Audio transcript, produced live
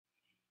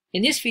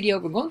In this video,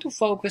 we're going to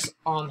focus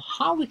on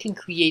how we can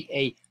create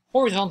a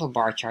horizontal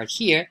bar chart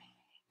here,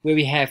 where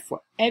we have for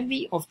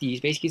every of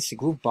these, basically it's a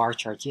group bar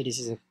chart here, this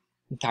is an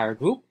entire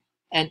group,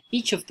 and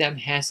each of them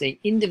has an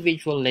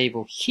individual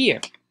label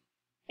here.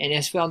 And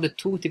as well, the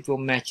tooltip will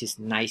match this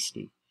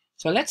nicely.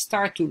 So let's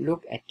start to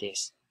look at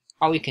this,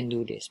 how we can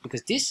do this,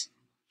 because this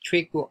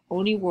trick will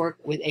only work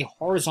with a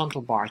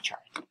horizontal bar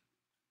chart.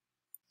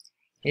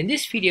 In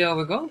this video,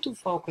 we're going to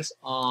focus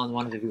on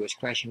one of the viewers'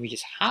 questions, which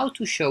is how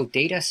to show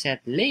dataset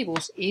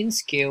labels in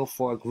scale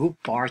for a group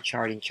bar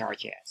chart in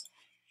Chartjs.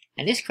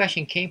 And this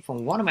question came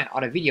from one of my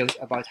other videos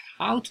about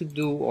how to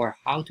do or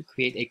how to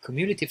create a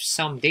cumulative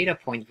sum data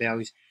point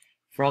values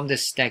from the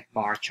stacked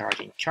bar chart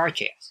in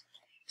Chartjs.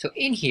 So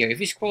in here, if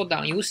you scroll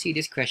down, you will see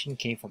this question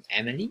came from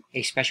Emily.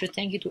 A special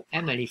thank you to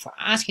Emily for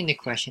asking the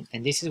question,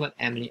 and this is what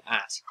Emily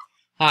asked.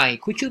 Hi,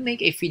 could you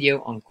make a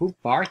video on group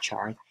bar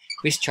chart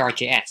with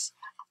Chartjs?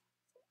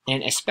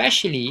 And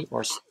especially,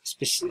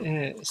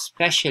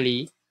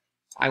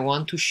 I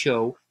want to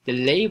show the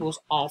labels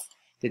of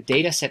the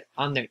dataset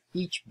under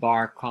each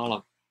bar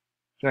column.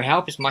 Your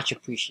help is much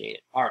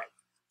appreciated. Alright,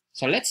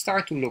 so let's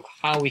start to look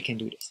how we can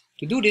do this.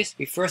 To do this,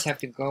 we first have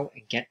to go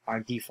and get our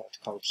default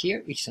code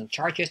here, which is on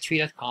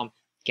chartjs3.com.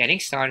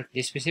 Getting started,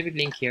 this specific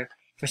link here.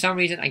 For some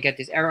reason, I get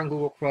this error on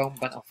Google Chrome,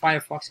 but on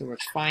Firefox it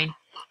works fine.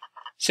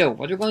 So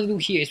what we're going to do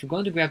here is we're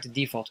going to grab the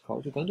default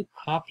code. We're going to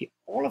copy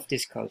all of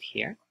this code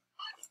here.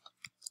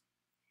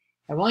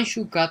 And once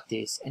you got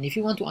this, and if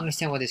you want to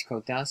understand what this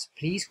code does,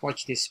 please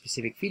watch this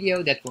specific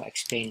video that will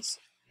explain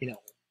it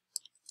all.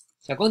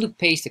 So I'm going to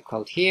paste the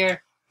code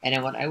here, and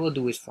then what I will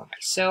do is for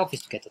myself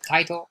is to get the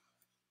title,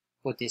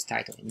 put this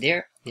title in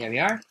there, there we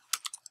are,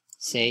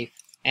 save,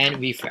 and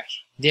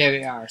refresh. There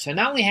we are. So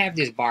now we have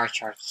this bar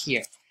chart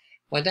here.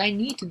 What I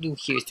need to do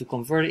here is to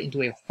convert it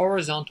into a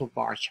horizontal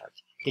bar chart.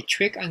 The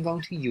trick I'm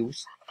going to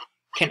use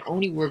can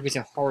only work with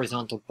a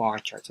horizontal bar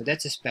chart, so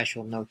that's a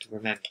special note to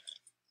remember.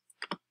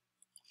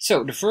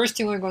 So the first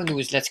thing we're going to do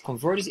is let's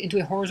convert this into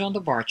a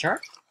horizontal bar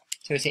chart.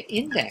 So it's an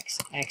index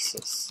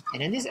axis,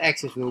 and then this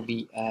axis will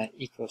be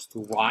equals to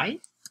y.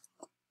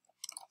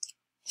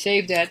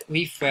 Save that,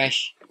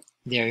 refresh,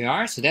 there you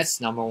are. So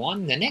that's number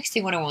one. The next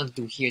thing what I want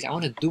to do here is I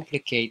want to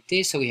duplicate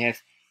this so we have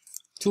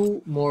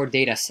two more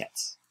data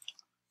sets.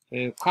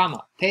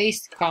 Comma,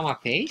 paste,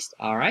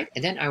 alright.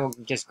 And then I will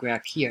just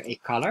grab here a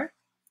color.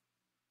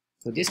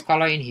 So this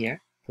color in here,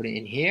 put it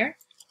in here.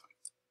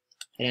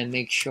 And then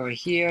make sure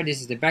here, this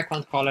is the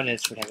background color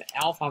that should have an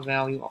alpha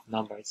value of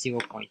number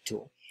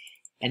 0.2.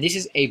 And this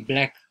is a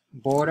black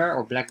border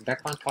or black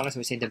background color, so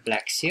we say the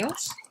black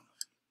cells.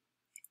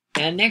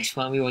 And next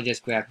one, we will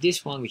just grab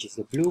this one, which is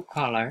the blue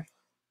color,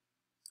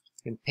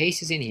 and paste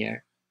this in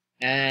here,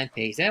 and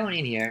paste that one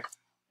in here.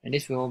 And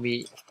this will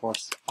be, of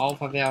course,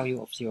 alpha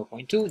value of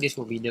 0.2. This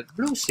will be the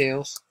blue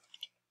cells.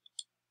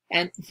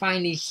 And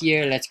finally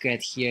here, let's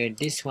get here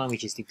this one,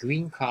 which is the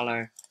green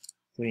color,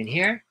 put in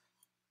here.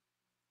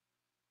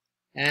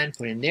 And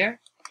put in there,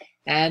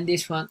 and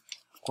this one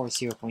of course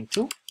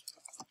 0.2,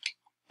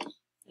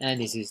 and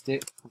this is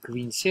the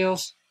green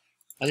cells.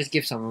 I'll just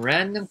give some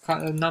random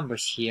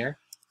numbers here,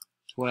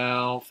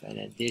 12, and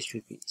then this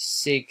should be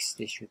 6,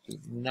 this should be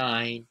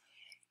 9,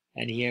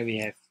 and here we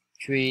have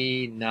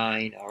 3,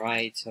 9.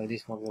 Alright, so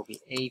this one will be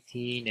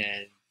 18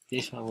 and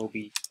this one will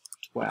be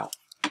 12.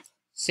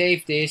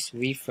 Save this,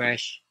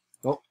 refresh.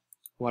 Oh,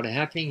 what is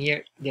happening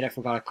here? Did I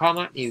forgot a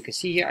comma? You can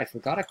see here I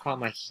forgot a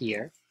comma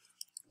here.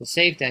 We'll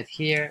save that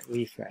here,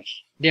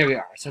 refresh. There we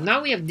are. So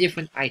now we have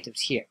different items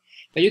here.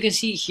 But you can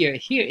see here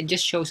it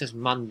just shows us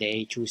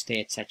Monday,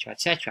 Tuesday, etc,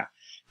 etc.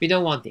 We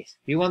don't want this.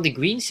 We want the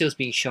green cells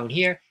being shown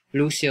here,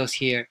 blue cells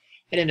here,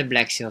 and then the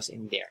black cells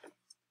in there.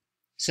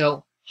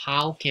 So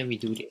how can we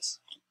do this?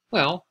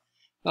 Well,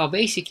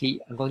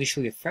 basically, I'm going to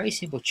show you a very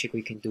simple trick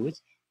we can do it.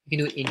 We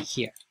can do it in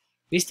here.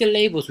 With the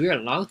labels, we are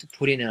allowed to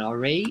put in an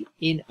array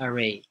in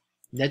array.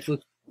 That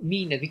would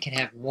mean that we can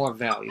have more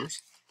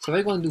values. So what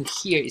we're going to do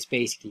here is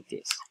basically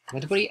this. I'm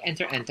going to put in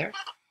enter, enter,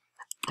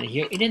 and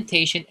here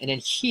indentation, and then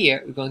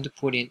here we're going to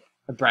put in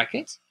a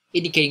bracket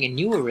indicating a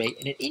new array,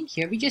 and then in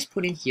here we just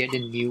put in here the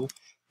new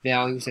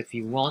values that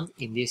we want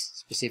in this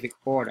specific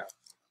order.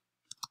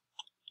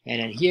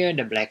 And then here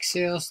the black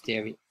cells,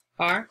 there we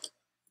are,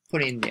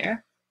 put it in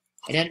there,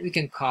 and then we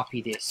can copy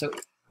this. So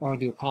or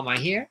do a comma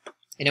here,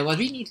 and then what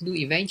we need to do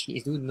eventually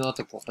is do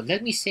multiple. But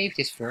let me save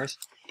this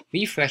first,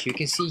 refresh. You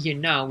can see here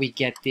now we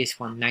get this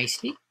one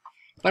nicely.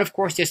 But of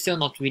course, they're still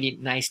not really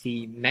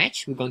nicely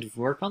matched. We're going to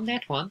work on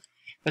that one.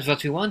 But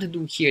what we want to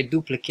do here,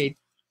 duplicate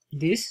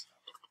this.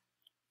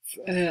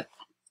 So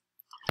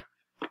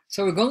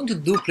we're going to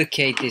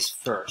duplicate this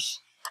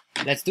first.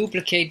 Let's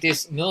duplicate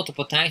this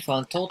multiple times. Well,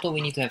 in total,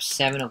 we need to have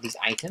 7 of these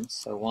items.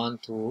 So 1,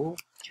 2,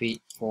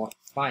 3, 4,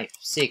 5,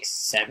 6,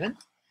 7.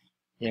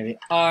 There we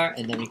are.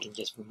 And then we can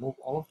just remove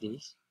all of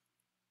these.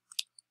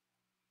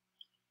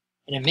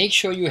 And then make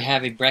sure you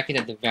have a bracket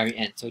at the very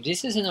end. So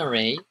this is an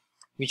array,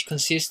 which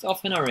consists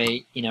of an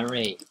array in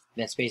array.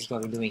 That's basically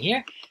what we're doing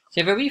here.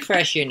 So if I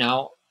refresh here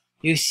now,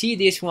 you see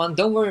this one.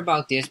 Don't worry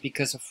about this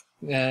because of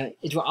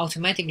it will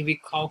automatically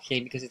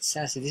recalculate because it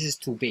says that this is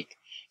too big.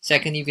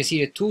 Second, you can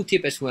see the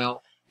tooltip as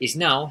well is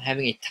now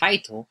having a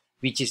title,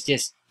 which is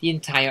just the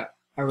entire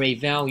array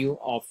value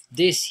of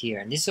this here.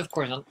 And this is of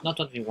course not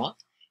what we want.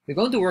 We're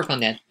going to work on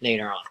that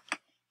later on.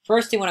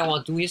 First thing what I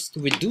want to do is to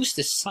reduce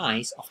the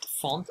size of the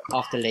font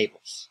of the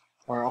labels,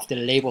 or of the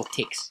label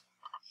ticks.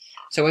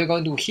 So what we're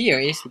going to do here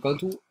is we're going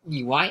to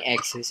the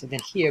y-axis, and then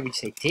here we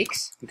say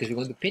ticks, because we're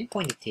going to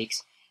pinpoint the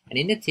ticks. And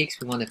in the ticks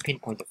we want to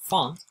pinpoint the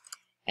font.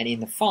 And in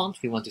the font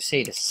we want to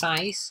say the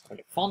size, or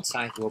the font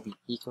size will be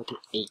equal to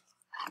 8.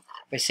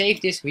 If I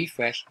save this,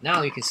 refresh,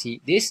 now you can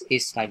see this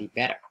is slightly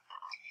better.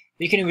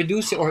 We can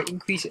reduce it or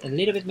increase it a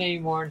little bit, maybe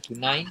more to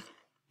 9.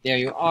 There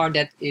you are,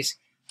 that is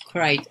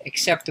quite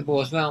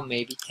acceptable as well.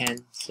 Maybe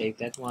 10, save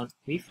that one,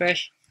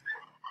 refresh.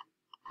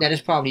 That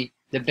is probably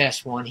the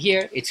best one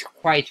here. It's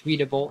quite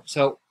readable,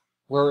 so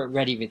we're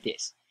ready with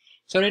this.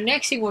 So the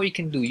next thing what we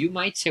can do, you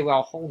might say,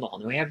 well, hold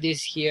on, we have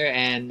this here,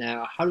 and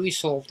how do we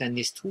solve then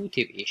this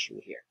tooltip issue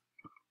here?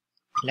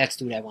 Let's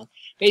do that one.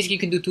 Basically, you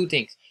can do two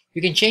things.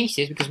 You can change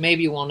this because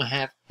maybe you want to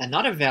have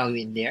another value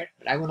in there,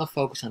 but I will not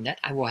focus on that.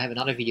 I will have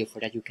another video for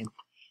that. You can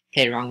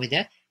play around with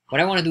that.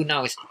 What I want to do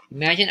now is,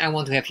 imagine I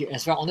want to have here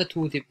as well on the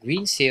tooltip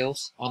green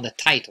sales on the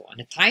title. And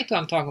the title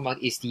I'm talking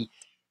about is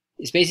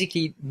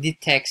basically the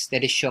text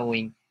that is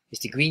showing is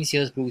the green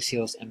sales, blue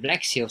sales, and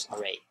black sales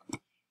array.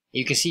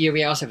 You can see here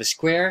we also have a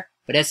square,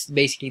 but that's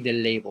basically the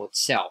label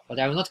itself. But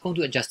I'm not going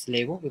to adjust the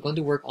label. We're going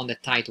to work on the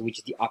title, which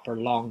is the upper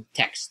long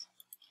text.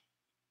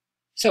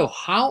 So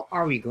how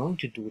are we going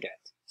to do that?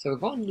 So we're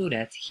going to do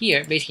that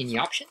here, basically in the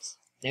options.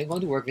 Then we're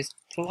going to work with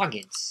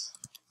plugins,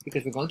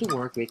 because we're going to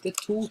work with the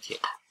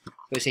tooltip. So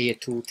we say here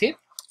tooltip,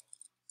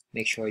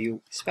 make sure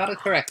you spell it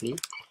correctly.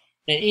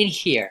 Then in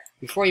here,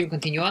 before you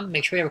continue on,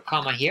 make sure you have a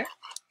comma here.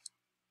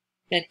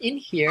 Then in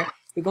here,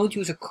 we're going to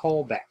use a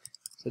callback.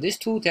 So this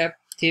tooltip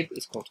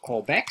is called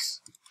callbacks.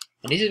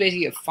 And this is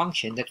basically a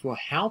function that will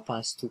help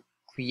us to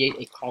create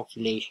a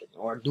calculation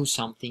or do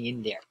something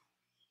in there.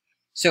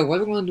 So what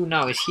we're going to do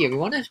now is here, we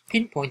want to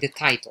pinpoint the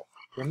title.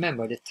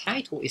 Remember, the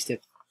title is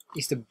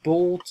the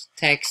bold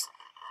text,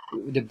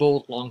 the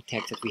bold long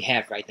text that we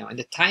have right now. And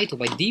the title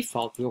by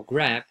default will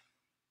grab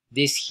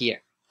this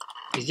here.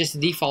 It's just the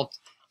default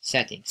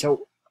setting.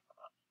 So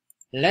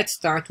let's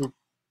start to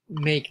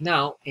make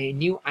now a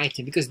new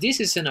item, because this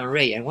is an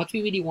array. And what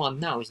we really want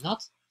now is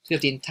not to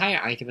have the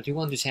entire item, but we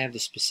want to have the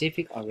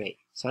specific array.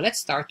 So let's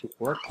start to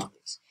work on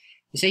this.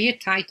 We say here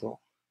title,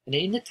 and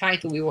then in the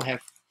title we will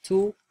have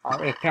two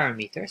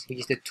parameters, which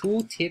is the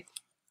tooltip,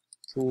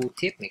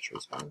 make sure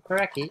it's spelled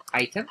correctly,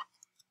 item,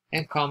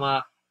 and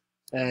comma,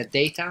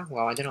 data.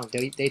 Well, I don't know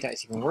if data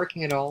is even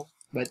working at all,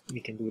 but we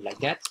can do it like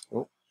that.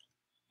 Oh,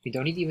 we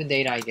don't need even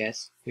data, I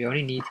guess. We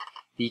only need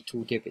the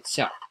tooltip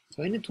itself.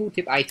 So in the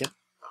tooltip item,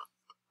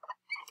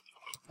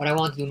 what I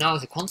want to do now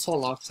is a console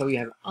log, so you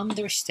have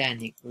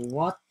understanding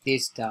what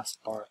this does,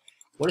 or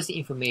what is the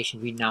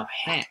information we now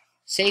have.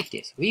 Save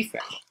this,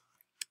 refresh,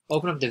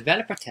 open up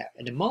developer tab,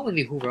 and the moment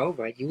we hover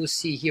over it, you will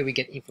see here we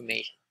get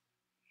information.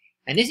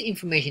 And this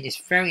information is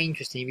very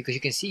interesting because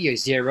you can see here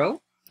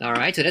 0.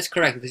 Alright, so that's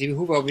correct, because if you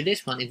hover over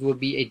this one, it will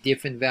be a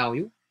different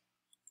value.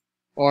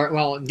 Or,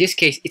 well, in this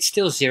case, it's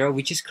still 0,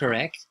 which is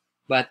correct,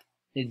 but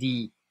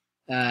the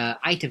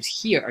items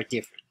here are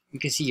different. You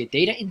can see here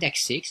data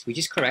index 6, which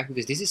is correct,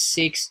 because this is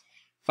 6,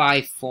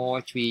 5,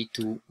 4, 3,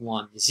 2,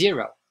 1,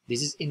 0.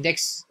 This is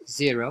index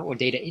 0, or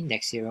data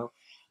index 0.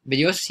 But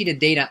you also see the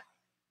data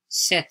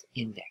set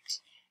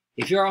index.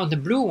 If you are on the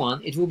blue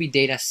one, it will be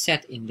data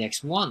set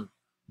index 1.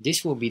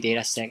 This will be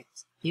data set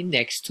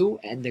index 2,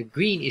 and the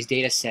green is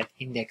data set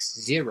index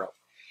 0.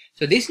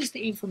 So this is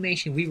the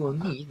information we will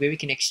need where we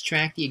can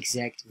extract the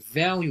exact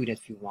value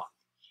that we want.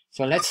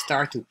 So let's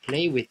start to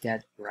play with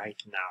that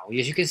right now.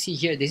 As you can see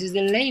here, this is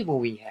the label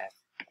we have.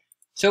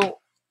 So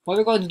what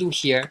we're going to do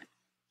here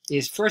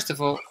is, first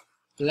of all,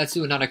 let's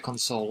do another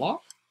console log.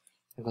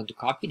 I'm going to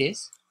copy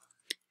this.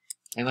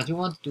 And what we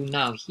want to do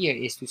now here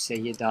is to say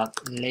here dot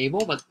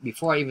label, but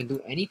before I even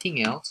do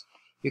anything else,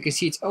 you can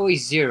see it's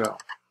always 0.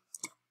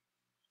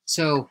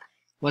 So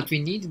what we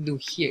need to do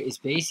here is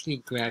basically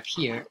grab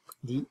here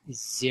the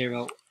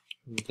 0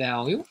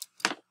 value,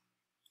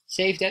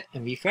 save that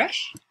and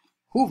refresh,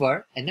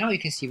 hover, and now you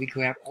can see we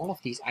grab all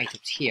of these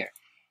items here.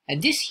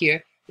 And this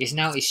here is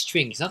now a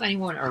string, it's not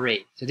anymore an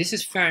array. So this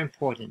is very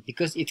important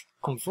because it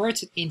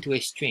converts it into a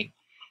string.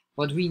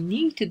 What we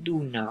need to do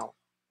now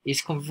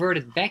is convert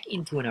it back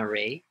into an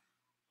array,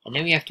 and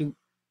then we have to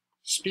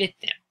split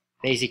them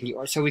basically,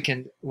 or so we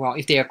can, well,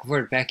 if they are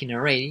converted back in an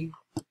array,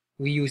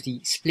 we use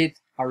the split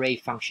array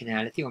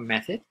functionality or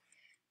method,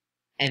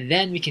 and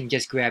then we can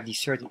just grab the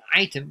certain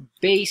item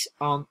based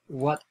on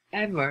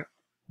whatever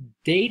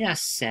data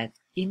set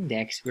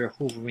index we're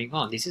hovering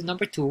on. This is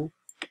number 2,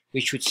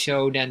 which should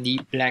show then the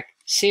black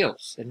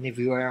sales, and if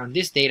we are on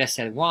this data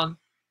set 1,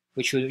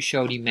 which will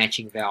show the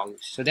matching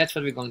values. So that's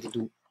what we're going to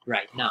do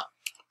right now.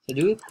 So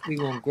do it, we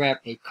will grab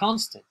a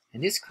constant,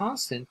 and this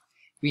constant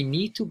we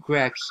need to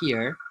grab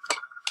here.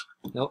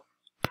 Nope.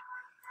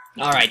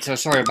 Alright, so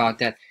sorry about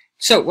that.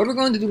 So what we're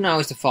going to do now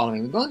is the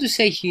following. We're going to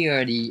say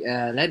here the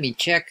let me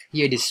check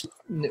here this.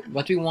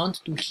 What we want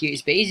to do here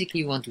is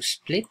basically we want to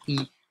split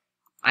the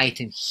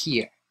item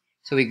here.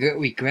 So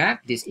we grab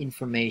this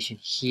information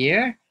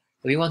here.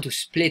 We want to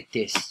split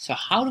this. So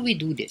how do we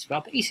do this?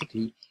 Well,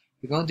 basically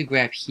we're going to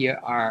grab here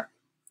our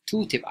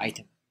tooltip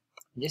item.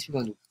 Yes,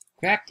 we're going to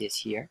grab this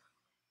here,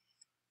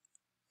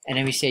 and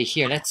then we say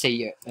here, let's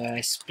say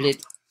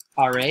split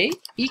array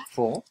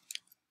equal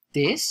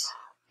this,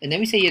 and then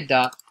we say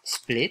dot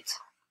split.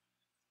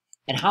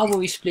 And how will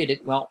we split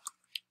it? Well,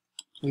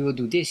 we will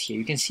do this here.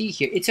 You can see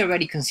here it's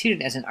already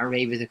considered as an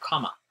array with a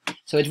comma,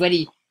 so it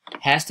already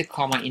has the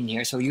comma in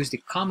here. So use the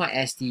comma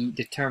as the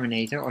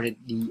determinator or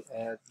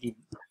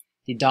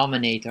the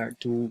dominator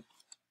to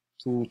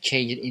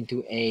change it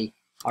into a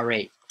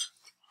array.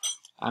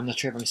 I'm not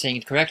sure if I'm saying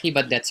it correctly,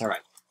 but that's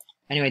alright.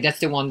 Anyway, that's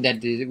the one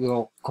that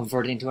will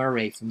convert it into an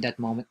array from that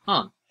moment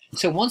on.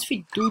 So once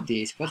we do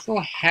this, what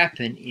will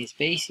happen is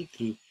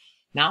basically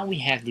now we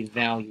have the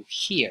value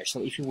here.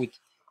 So if you would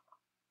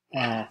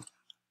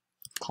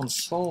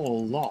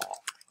console log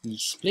the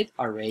split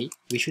array,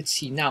 we should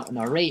see now an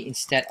array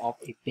instead of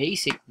a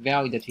basic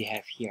value that we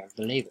have here of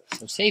the label.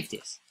 So save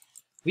this,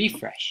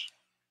 refresh,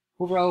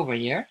 hover over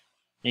here,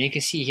 and you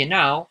can see here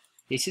now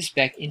this is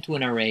back into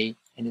an array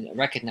and it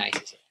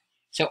recognizes it.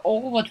 So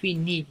all what we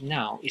need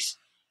now is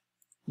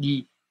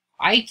the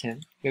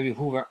item where we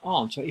hover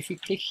on. So if we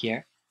click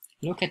here,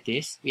 look at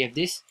this, we have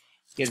this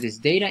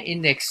data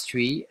index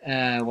tree.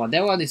 Well,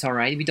 that one is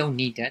alright, we don't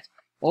need that.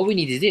 All we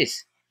need is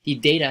this, the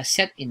data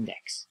set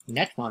index. And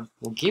that one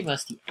will give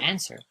us the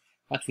answer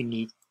what we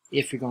need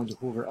if we're going to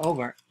hover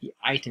over the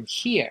item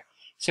here.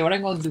 So what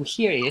I'm going to do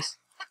here is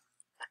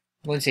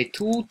I'm going to say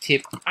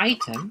tooltip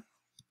item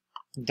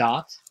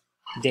dot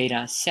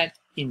data set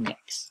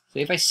index. So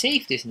if I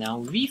save this now,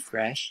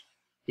 refresh,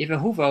 if I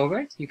hover over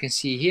it, you can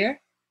see here,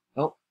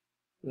 oh,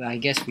 well, I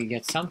guess we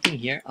get something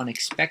here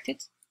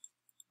unexpected.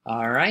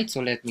 Alright,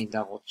 so let me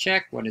double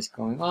check what is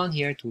going on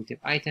here. Tooltip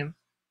item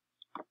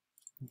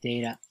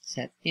data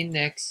set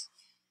index,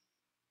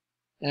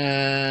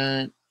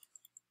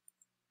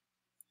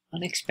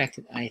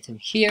 unexpected item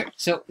here.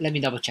 So let me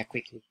double check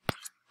quickly.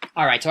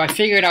 Alright, so I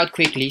figured out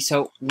quickly.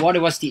 So what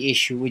was the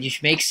issue,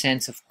 which makes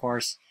sense, of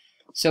course.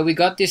 So we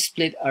got this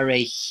split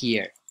array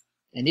here,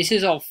 and this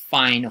is all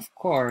fine, of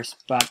course,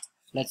 but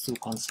let's do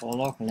console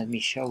log and let me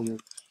show you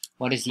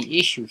what is the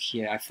issue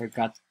here. I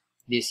forgot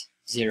this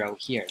 0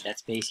 here.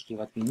 That's basically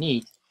what we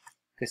need,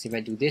 because if I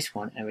do this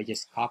one and we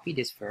just copy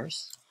this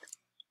first,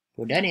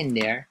 put that in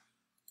there,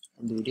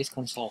 and do this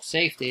console,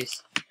 save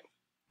this,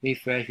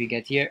 refresh, we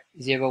get here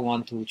 0,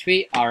 1, 2,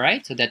 3.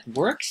 Alright, so that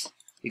works.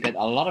 We got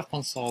a lot of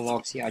console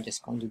logs here. I'm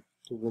just going to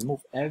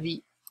remove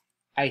every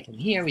item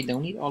here. We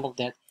don't need all of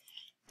that.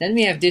 Then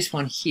we have this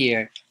one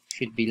here,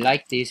 should be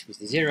like this with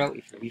the 0.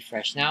 If we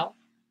refresh now,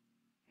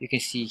 you can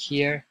see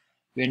here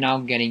we're now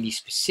getting the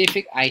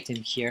specific item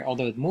here.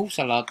 Although it moves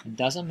a lot, it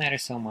doesn't matter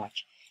so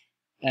much.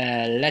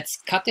 Let's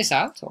cut this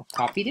out, or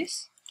copy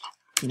this,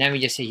 and then we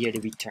just say here the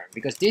return,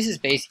 because this is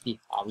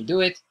basically how we do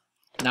it.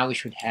 Now we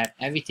should have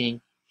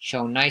everything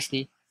shown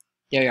nicely.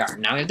 There we are.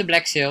 Now we have the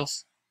black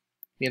cells,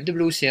 we have the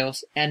blue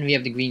cells, and we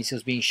have the green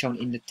cells being shown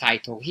in the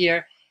title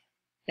here.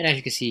 And as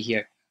you can see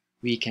here,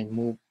 we can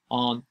move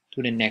on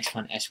to the next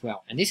one as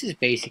well. And this is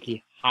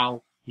basically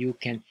how you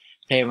can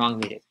play around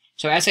with it.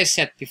 So as I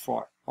said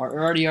before or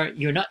earlier,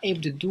 you're not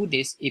able to do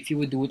this if you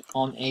would do it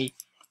on a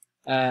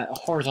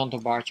horizontal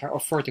bar chart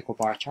or vertical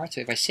bar chart. So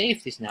if I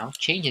save this now,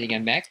 change it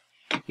again back,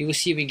 you will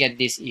see we get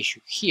this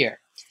issue here.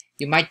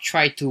 You might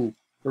try to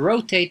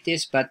rotate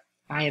this, but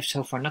I have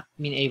so far not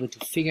been able to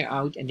figure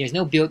out, and there's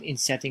no built-in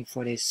setting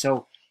for this.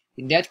 So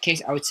in that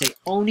case, I would say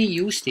only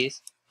use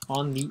this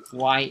on the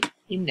Y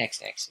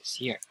index axis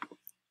here,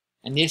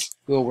 and this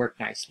will work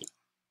nicely.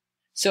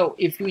 So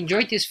if you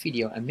enjoyed this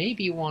video and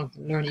maybe you want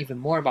to learn even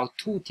more about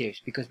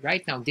tooltips, because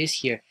right now this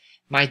here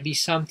might be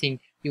something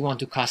you want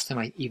to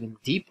customize even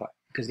deeper,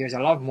 because there's a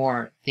lot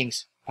more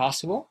things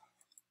possible,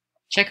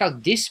 check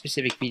out this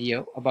specific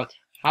video about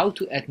how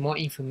to add more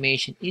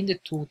information in the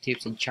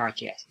tooltips in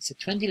Chartjs. It's a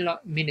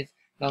 20-minute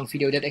long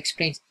video that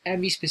explains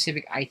every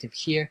specific item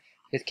here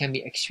that can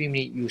be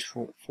extremely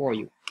useful for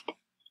you.